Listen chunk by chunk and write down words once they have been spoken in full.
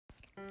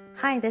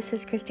Hi, this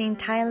is Christine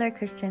Tyler,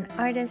 Christian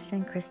artist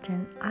and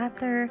Christian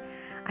author.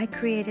 I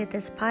created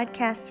this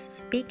podcast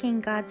speaking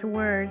God's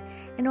word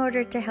in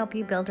order to help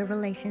you build a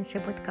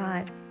relationship with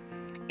God.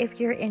 If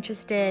you're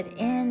interested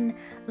in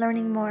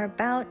learning more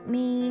about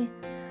me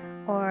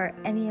or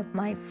any of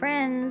my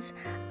friends,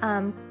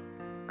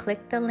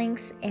 click the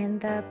links in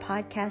the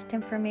podcast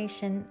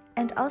information,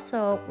 and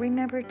also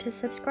remember to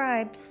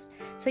subscribe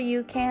so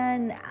you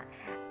can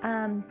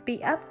be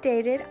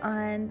updated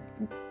on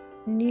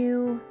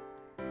new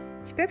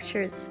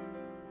scriptures.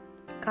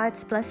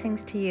 God's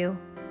blessings to you.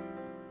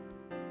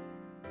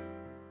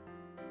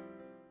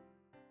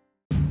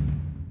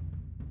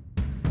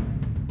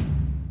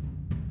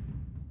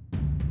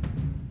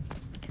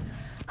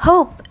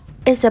 Hope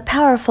is a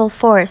powerful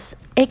force.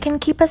 It can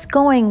keep us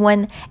going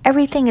when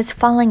everything is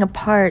falling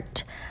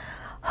apart.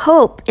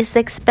 Hope is the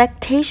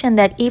expectation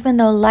that even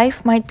though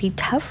life might be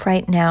tough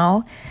right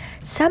now,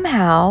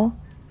 somehow,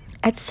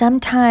 at some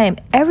time,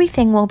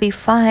 everything will be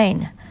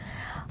fine.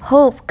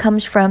 Hope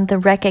comes from the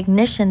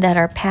recognition that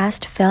our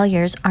past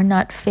failures are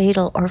not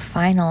fatal or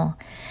final.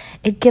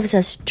 It gives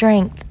us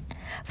strength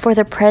for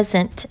the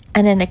present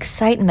and an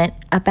excitement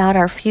about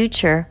our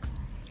future.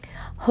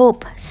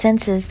 Hope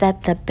senses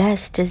that the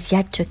best is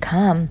yet to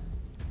come.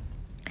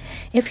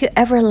 If you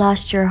ever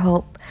lost your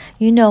hope,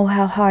 you know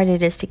how hard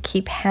it is to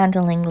keep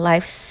handling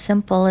life's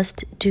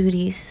simplest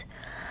duties.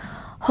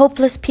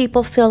 Hopeless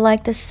people feel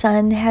like the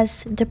sun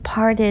has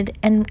departed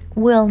and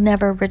will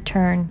never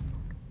return.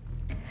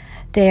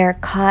 They are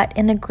caught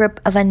in the grip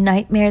of a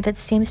nightmare that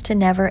seems to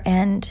never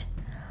end.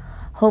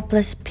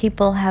 Hopeless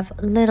people have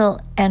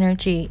little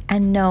energy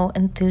and no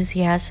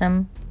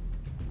enthusiasm.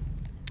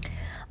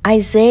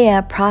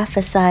 Isaiah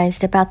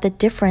prophesied about the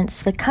difference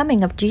the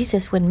coming of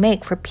Jesus would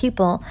make for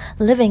people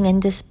living in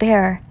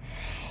despair.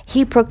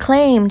 He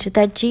proclaimed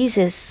that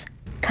Jesus'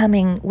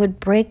 coming would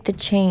break the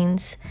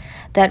chains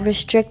that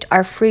restrict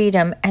our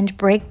freedom and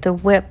break the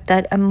whip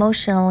that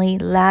emotionally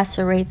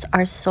lacerates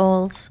our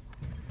souls.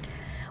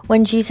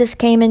 When Jesus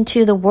came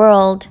into the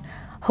world,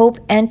 hope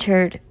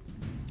entered.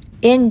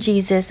 In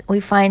Jesus,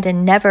 we find a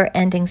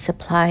never-ending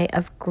supply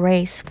of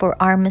grace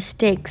for our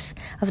mistakes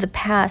of the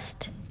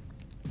past.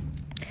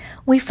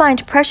 We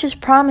find precious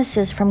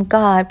promises from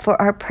God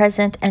for our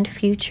present and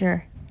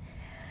future.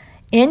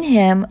 In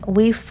Him,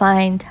 we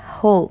find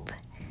hope.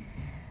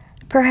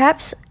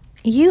 Perhaps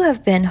you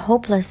have been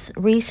hopeless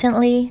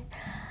recently.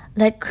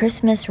 Let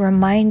Christmas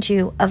remind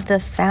you of the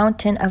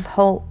fountain of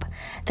hope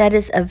that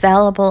is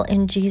available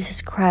in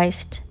Jesus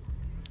Christ.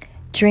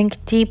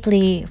 Drink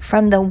deeply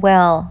from the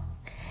well.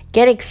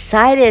 Get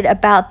excited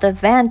about the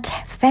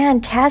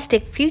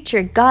fantastic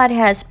future God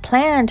has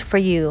planned for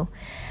you.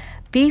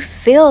 Be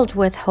filled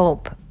with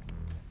hope.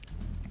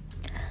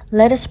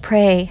 Let us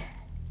pray.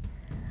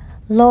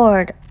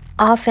 Lord,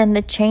 often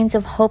the chains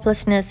of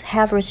hopelessness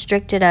have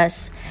restricted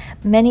us.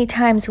 Many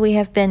times we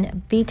have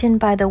been beaten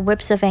by the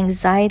whips of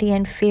anxiety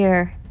and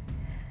fear.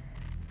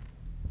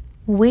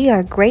 We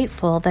are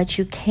grateful that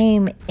you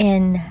came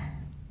in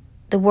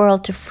the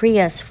world to free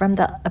us from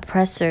the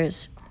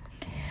oppressors.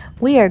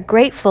 We are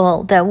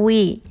grateful that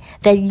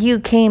you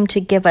came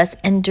to give us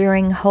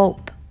enduring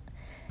hope.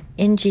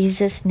 In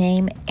Jesus'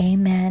 name,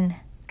 amen.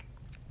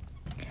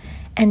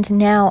 And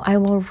now I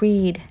will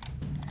read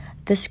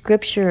the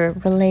scripture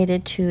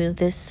related to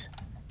this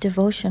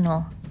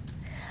devotional.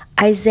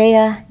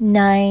 Isaiah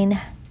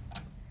 9,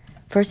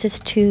 verses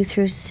 2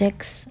 through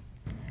 6,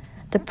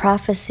 the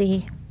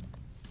prophecy.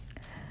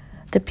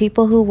 The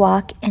people who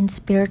walk in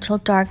spiritual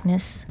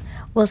darkness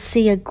will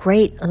see a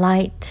great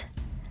light.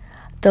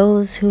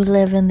 Those who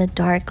live in the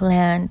dark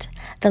land,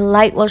 the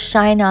light will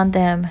shine on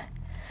them.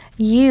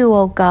 You,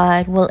 O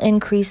God, will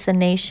increase the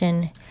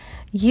nation.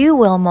 You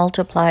will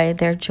multiply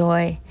their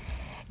joy.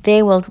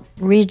 They will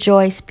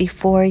rejoice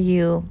before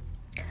you,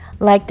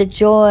 like the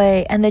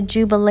joy and the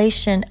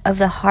jubilation of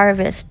the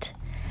harvest,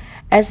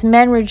 as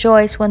men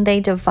rejoice when they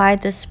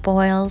divide the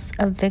spoils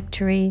of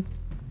victory.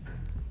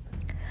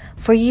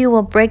 For you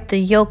will break the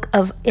yoke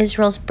of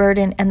Israel's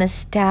burden and the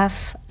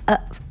staff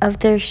of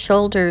their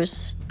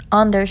shoulders,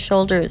 on their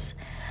shoulders,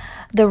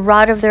 the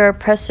rod of their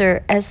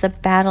oppressor as the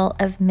battle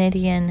of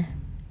Midian.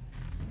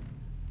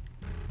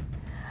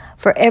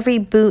 For every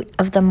boot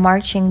of the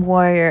marching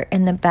warrior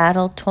in the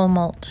battle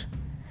tumult,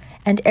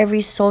 and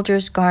every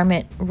soldier's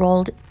garment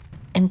rolled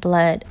in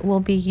blood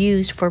will be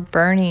used for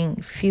burning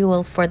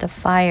fuel for the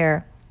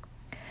fire.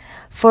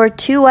 For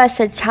to us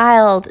a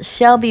child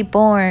shall be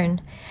born,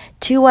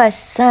 to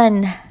us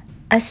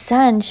a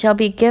son shall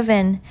be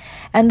given,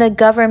 and the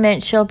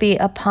government shall be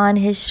upon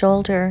his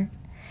shoulder,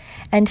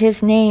 and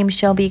his name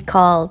shall be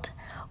called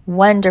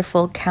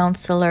Wonderful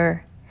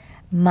Counselor,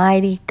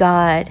 Mighty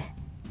God,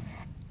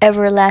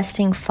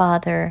 Everlasting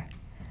Father,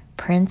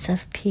 Prince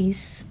of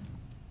Peace.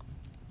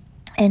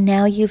 And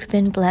now you've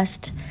been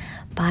blessed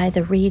by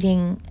the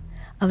reading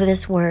of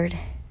this word.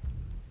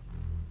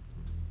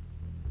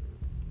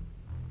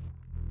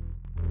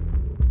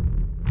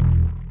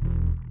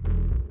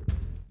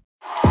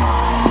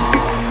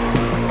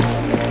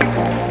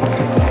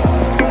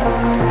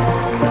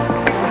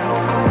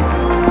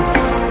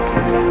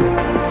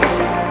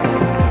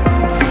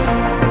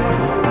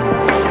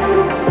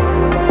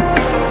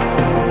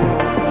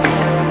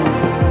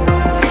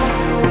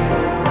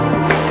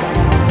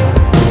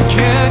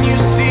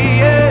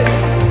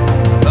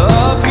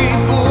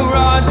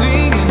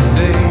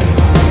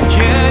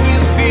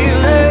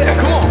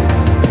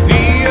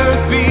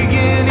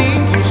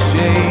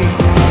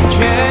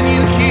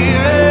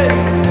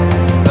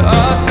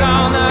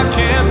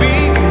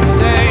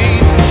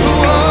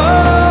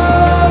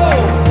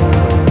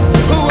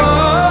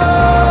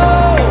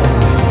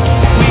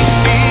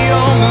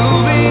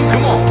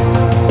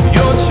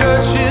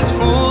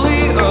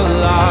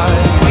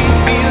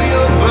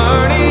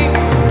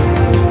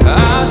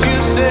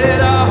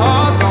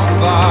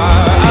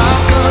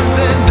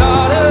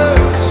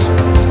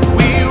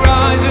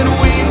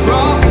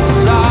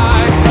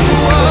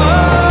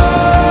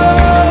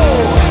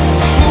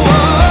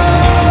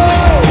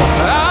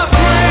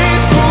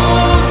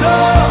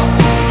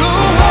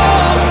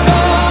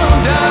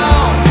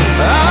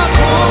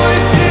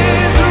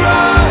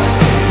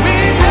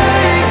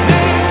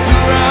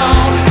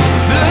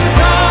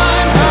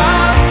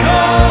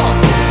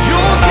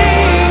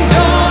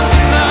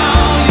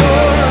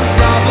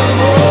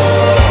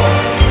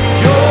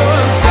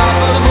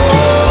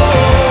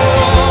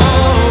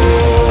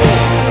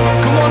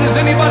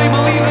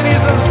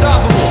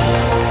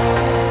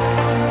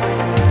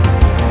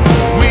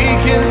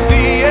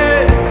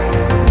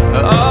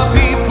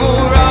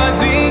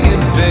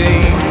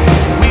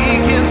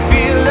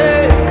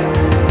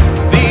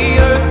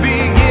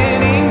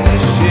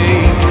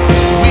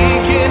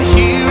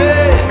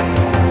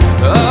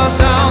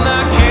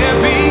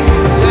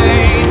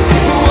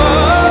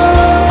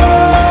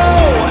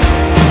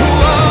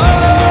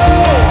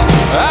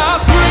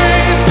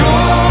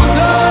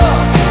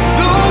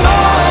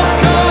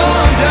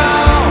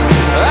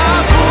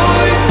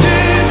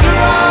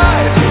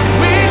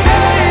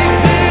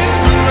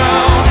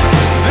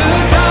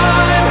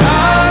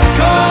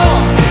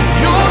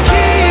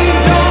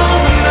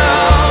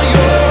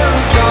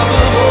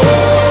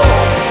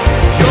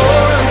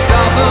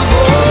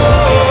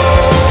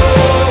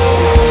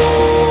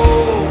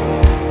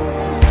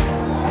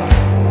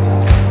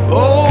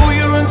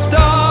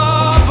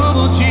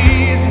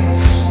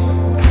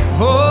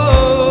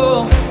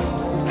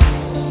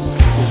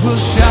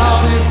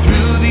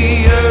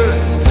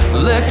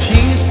 let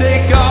kings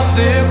take off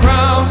their